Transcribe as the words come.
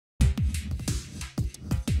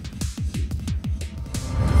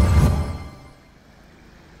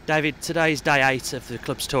David, today's day 8 of the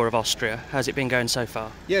club's tour of Austria. How's it been going so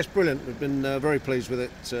far? Yes, brilliant. We've been very pleased with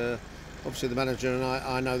it. Obviously, the manager and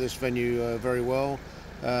I know this venue very well,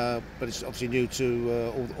 but it's obviously new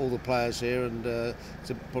to all the players here, and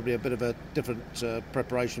it's probably a bit of a different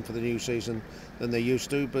preparation for the new season than they're used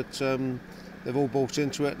to. But they've all bought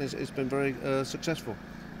into it, and it's been very successful.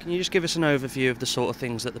 Can you just give us an overview of the sort of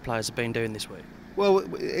things that the players have been doing this week? Well,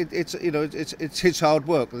 it's his hard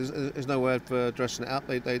work. There's no way of dressing it up.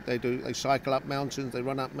 They cycle up mountains, they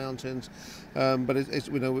run up mountains, but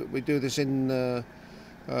we do this in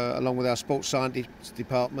along with our sports science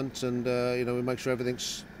department, and we make sure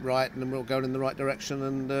everything's right and we're all going in the right direction,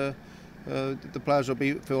 and the players will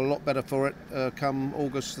feel a lot better for it come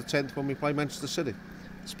August the 10th when we play Manchester City.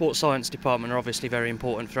 Sports science department are obviously very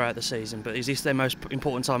important throughout the season, but is this their most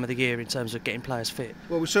important time of the year in terms of getting players fit?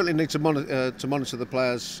 Well, we certainly need to monitor the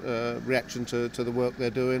players' reaction to the work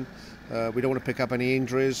they're doing. We don't want to pick up any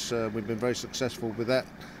injuries. We've been very successful with that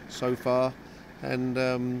so far, and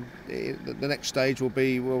the next stage will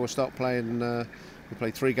be where we'll start playing. We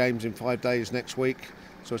play 3 games in 5 days next week,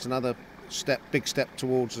 so it's another big step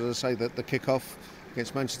towards, as I say, the kick-off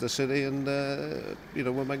against Manchester City, and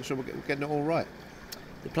we're making sure we're getting it all right.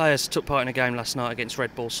 The players took part in a game last night against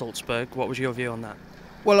Red Bull Salzburg. What was your view on that?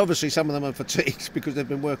 Well, obviously some of them are fatigued because they've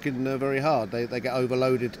been working very hard. They get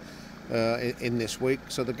overloaded in this week,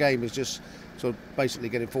 so the game is just sort of basically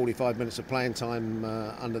getting 45 minutes of playing time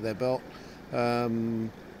under their belt.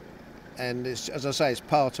 And it's, as I say, it's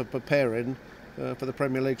part of preparing for the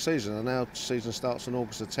Premier League season. And our season starts on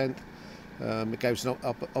August the 10th. It gives an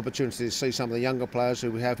opportunity to see some of the younger players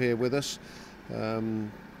who we have here with us.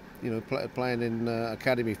 Playing in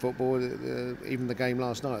academy football, even the game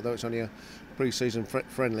last night, though it's only a pre-season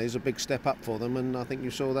friendly, is a big step up for them, and I think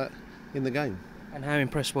you saw that in the game. And how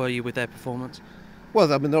impressed were you with their performance?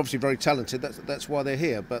 Well, I mean, they're obviously very talented. That's why they're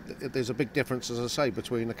here. But there's a big difference, as I say,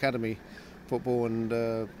 between academy football and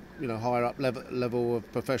higher up level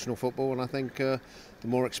of professional football. And I think the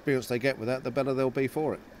more experience they get with that, the better they'll be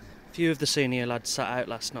for it. A few of the senior lads sat out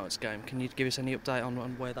last night's game. Can you give us any update on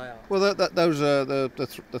where they are? Well, those are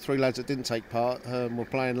the 3 lads that didn't take part. Were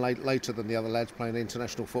playing later than the other lads playing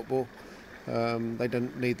international football. They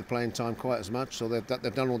didn't need the playing time quite as much, so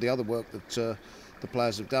they've done all the other work that the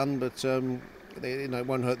players have done. But it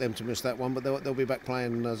won't hurt them to miss that one. But they'll be back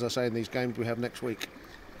playing, as I say, in these games we have next week.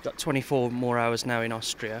 Got 24 more hours now in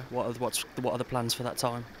Austria. What are the plans for that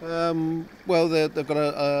time? Well, they've got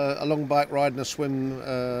a long bike ride and a swim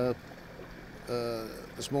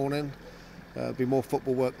this morning. There'll be more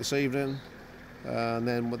football work this evening, and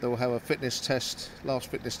then they'll have a last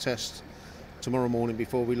fitness test tomorrow morning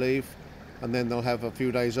before we leave, and then they'll have a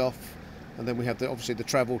few days off, and then we have obviously the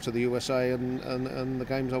travel to the USA and the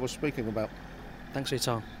games I was speaking about. Thanks for your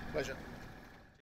time. Pleasure.